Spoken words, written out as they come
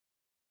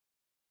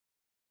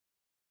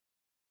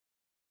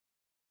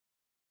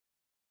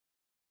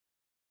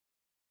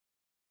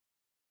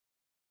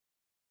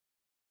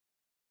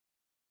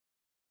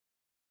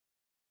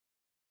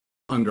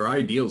Under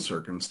ideal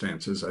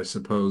circumstances, I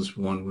suppose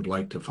one would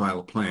like to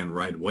file a plan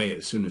right away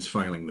as soon as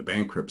filing the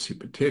bankruptcy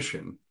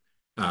petition.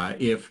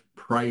 If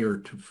prior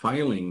to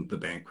filing the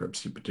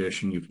bankruptcy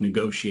petition, you've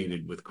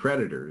negotiated with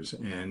creditors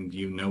and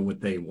you know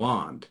what they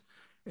want,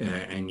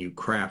 and you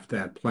craft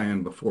that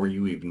plan before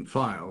you even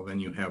file,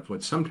 then you have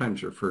what's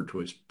sometimes referred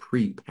to as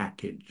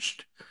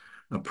pre-packaged,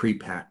 a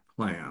pre-packed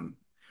plan.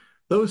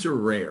 Those are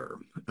rare.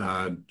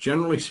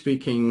 Generally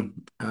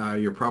speaking,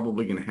 you're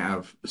probably going to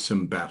have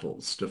some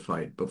battles to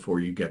fight before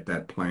you get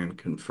that plan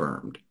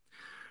confirmed.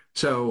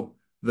 So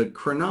the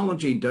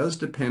chronology does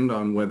depend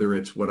on whether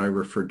it's what I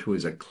refer to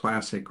as a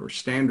classic or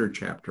standard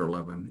Chapter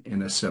 11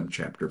 and a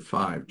Subchapter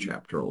 5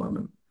 Chapter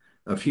 11.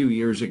 A few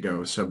years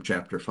ago,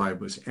 Subchapter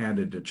 5 was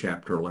added to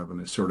Chapter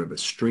 11 as sort of a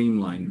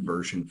streamlined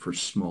version for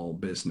small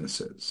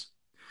businesses.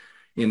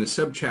 In a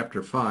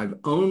Subchapter 5,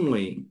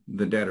 only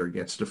the debtor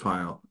gets to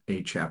file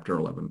a Chapter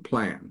 11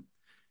 plan,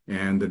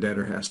 and the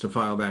debtor has to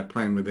file that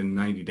plan within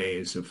 90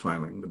 days of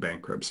filing the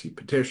bankruptcy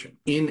petition.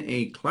 In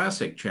a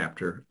classic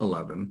Chapter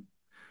 11,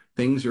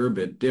 things are a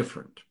bit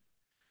different.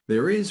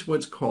 There is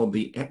what's called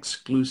the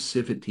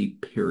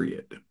exclusivity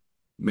period.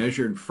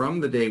 Measured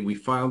from the day we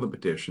file the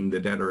petition, the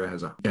debtor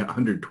has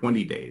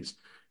 120 days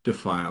to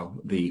file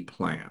the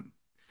plan.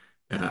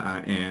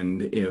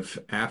 And if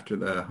after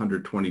the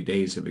 120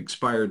 days have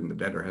expired and the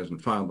debtor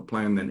hasn't filed the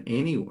plan, then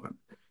anyone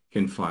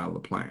can file the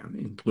plan,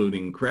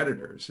 including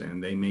creditors,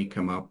 and they may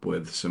come up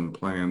with some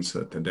plans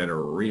that the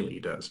debtor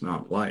really does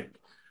not like.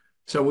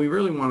 So we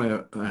really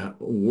want to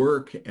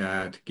work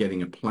at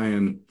getting a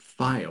plan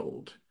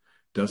filed.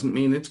 Doesn't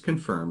mean it's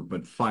confirmed,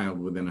 but filed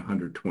within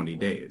 120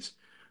 days.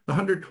 The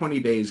 120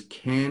 days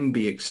can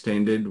be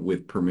extended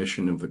with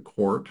permission of the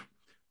court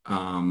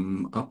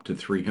up to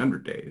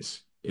 300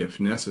 days.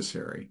 If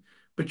necessary,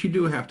 but you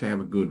do have to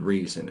have a good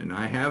reason. And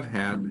I have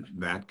had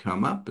that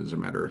come up, as a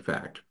matter of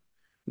fact,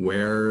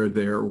 where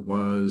there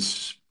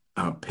was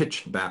a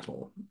pitched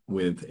battle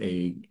with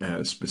a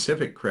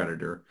specific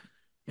creditor,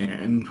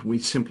 and we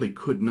simply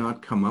could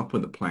not come up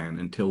with a plan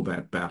until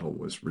that battle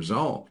was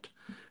resolved,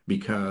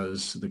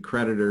 because the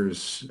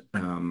creditors'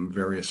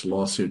 various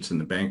lawsuits in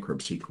the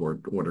bankruptcy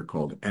court, what are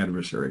called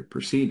adversary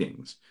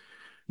proceedings,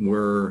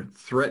 were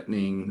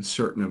threatening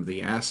certain of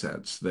the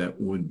assets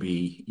that would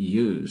be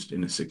used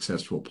in a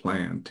successful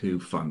plan to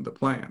fund the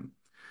plan.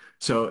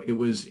 So it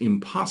was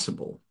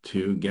impossible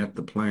to get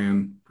the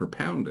plan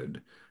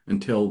propounded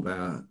until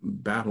the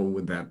battle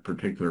with that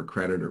particular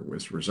creditor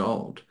was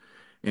resolved.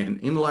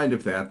 And in light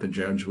of that, the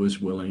judge was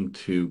willing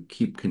to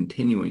keep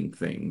continuing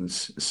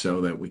things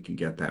so that we could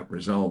get that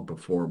resolved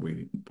before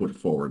we put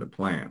forward a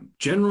plan.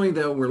 Generally,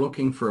 though, we're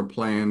looking for a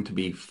plan to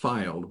be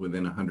filed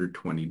within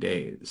 120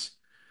 days.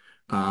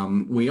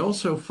 We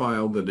also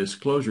filed the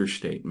disclosure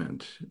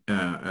statement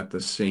at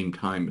the same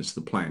time as the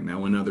plan.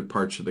 Now, in other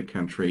parts of the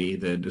country,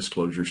 the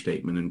disclosure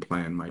statement and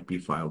plan might be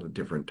filed at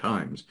different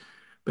times.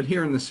 But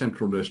here in the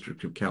Central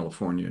District of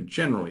California,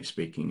 generally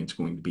speaking, it's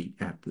going to be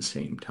at the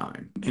same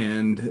time.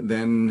 And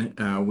then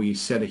we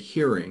set a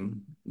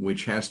hearing,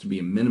 which has to be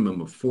a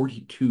minimum of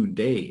 42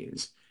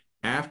 days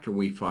after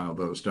we file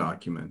those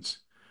documents,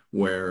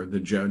 where the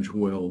judge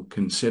will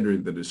consider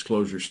the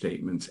disclosure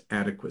statement's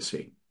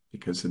adequacy,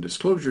 because the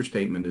disclosure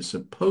statement is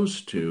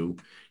supposed to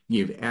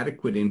give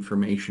adequate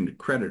information to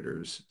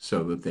creditors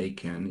so that they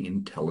can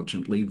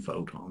intelligently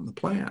vote on the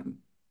plan.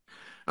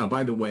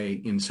 By the way,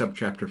 in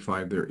Subchapter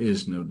 5, there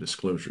is no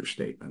disclosure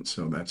statement,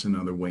 so that's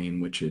another way in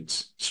which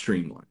it's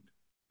streamlined.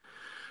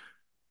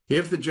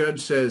 If the judge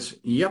says,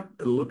 yep,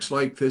 it looks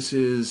like this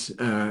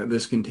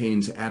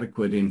contains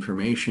adequate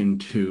information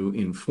to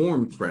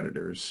inform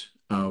creditors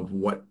of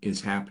what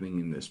is happening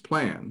in this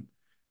plan,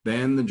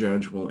 then the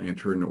judge will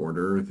enter an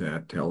order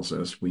that tells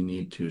us we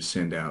need to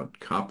send out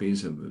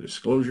copies of the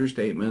disclosure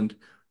statement,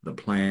 the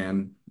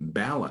plan,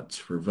 ballots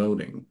for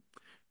voting,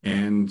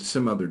 and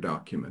some other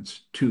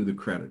documents to the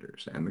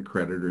creditors. And the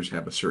creditors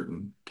have a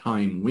certain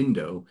time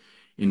window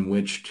in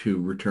which to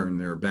return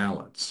their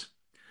ballots.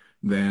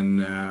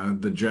 Then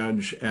the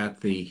judge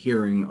at the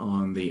hearing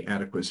on the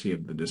adequacy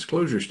of the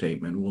disclosure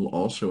statement will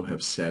also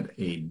have set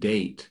a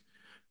date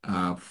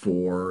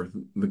for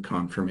the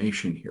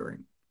confirmation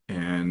hearing.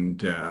 And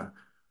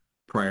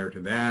prior to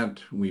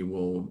that, we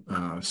will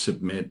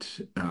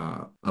submit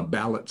a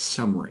ballot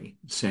summary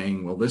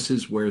saying, well, this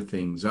is where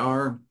things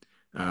are.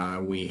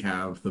 We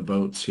have the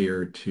votes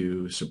here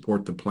to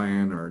support the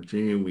plan, or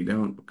gee, we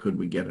don't. Could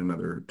we get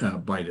another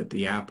bite at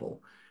the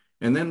apple?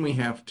 And then we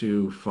have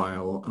to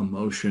file a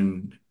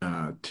motion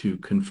to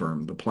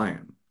confirm the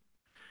plan.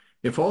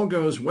 If all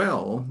goes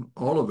well,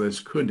 all of this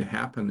could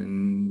happen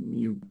and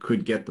you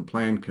could get the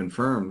plan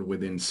confirmed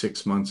within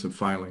 6 months of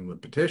filing the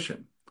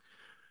petition.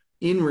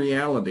 In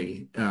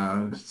reality,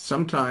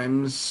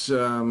 sometimes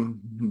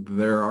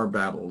there are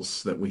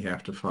battles that we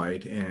have to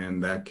fight,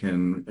 and that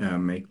can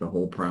make the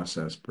whole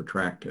process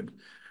protracted.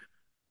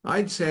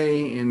 I'd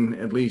say in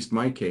at least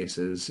my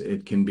cases,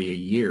 it can be a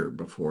year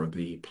before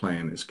the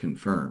plan is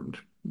confirmed,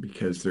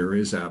 because there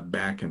is a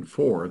back and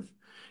forth.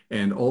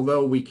 And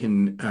although we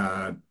can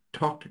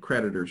talk to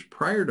creditors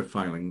prior to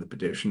filing the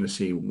petition to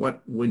see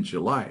what would you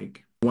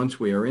like. Once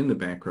we are in the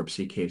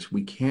bankruptcy case,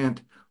 we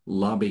can't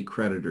lobby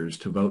creditors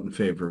to vote in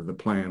favor of the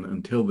plan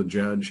until the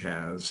judge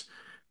has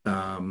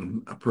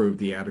approved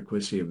the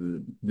adequacy of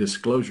the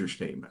disclosure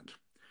statement.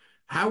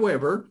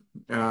 However,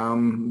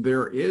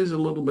 there is a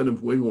little bit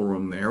of wiggle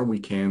room there. We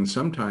can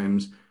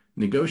sometimes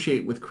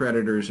negotiate with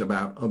creditors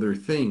about other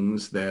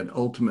things that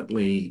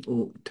ultimately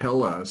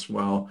tell us,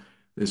 well,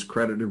 this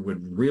creditor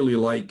would really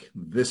like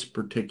this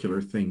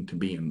particular thing to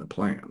be in the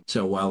plan.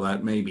 So while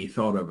that may be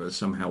thought of as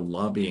somehow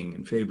lobbying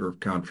in favor of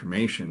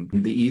confirmation,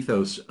 the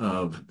ethos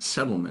of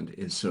settlement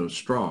is so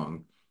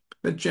strong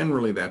that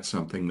generally that's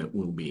something that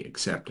will be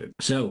accepted.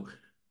 So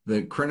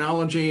the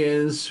chronology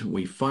is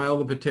we file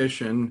the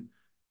petition.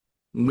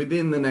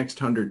 Within the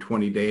next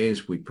 120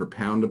 days, we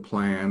propound a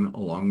plan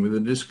along with a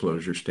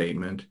disclosure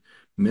statement.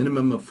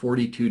 Minimum of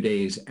 42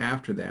 days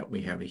after that,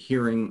 we have a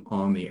hearing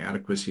on the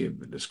adequacy of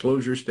the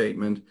disclosure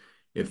statement.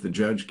 If the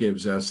judge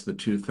gives us the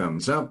 2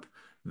 thumbs up,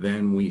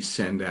 then we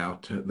send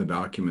out the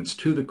documents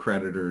to the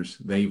creditors.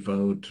 They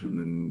vote,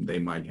 and they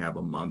might have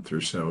a month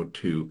or so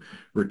to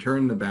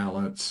return the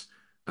ballots.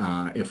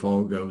 If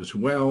all goes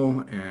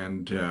well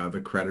and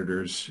the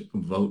creditors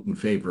vote in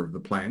favor of the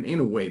plan in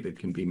a way that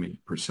can be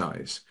made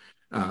precise,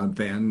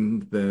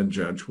 then the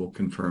judge will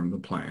confirm the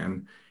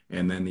plan.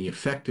 And then the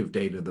effective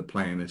date of the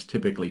plan is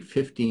typically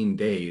 15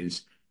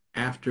 days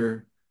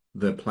after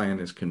the plan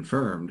is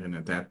confirmed. And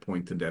at that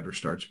point, the debtor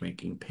starts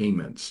making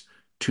payments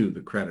to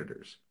the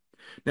creditors.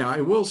 Now,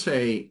 I will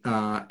say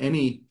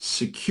any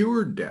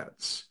secured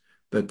debts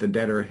that the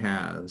debtor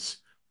has,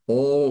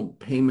 all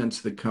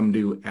payments that come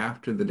due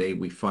after the day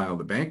we file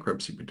the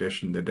bankruptcy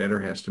petition, the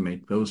debtor has to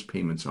make those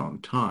payments on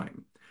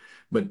time.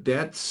 But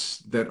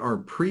debts that are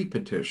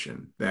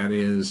pre-petition, that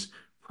is,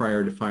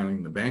 prior to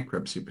filing the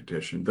bankruptcy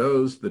petition,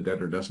 those the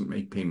debtor doesn't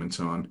make payments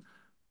on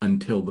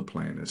until the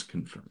plan is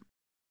confirmed.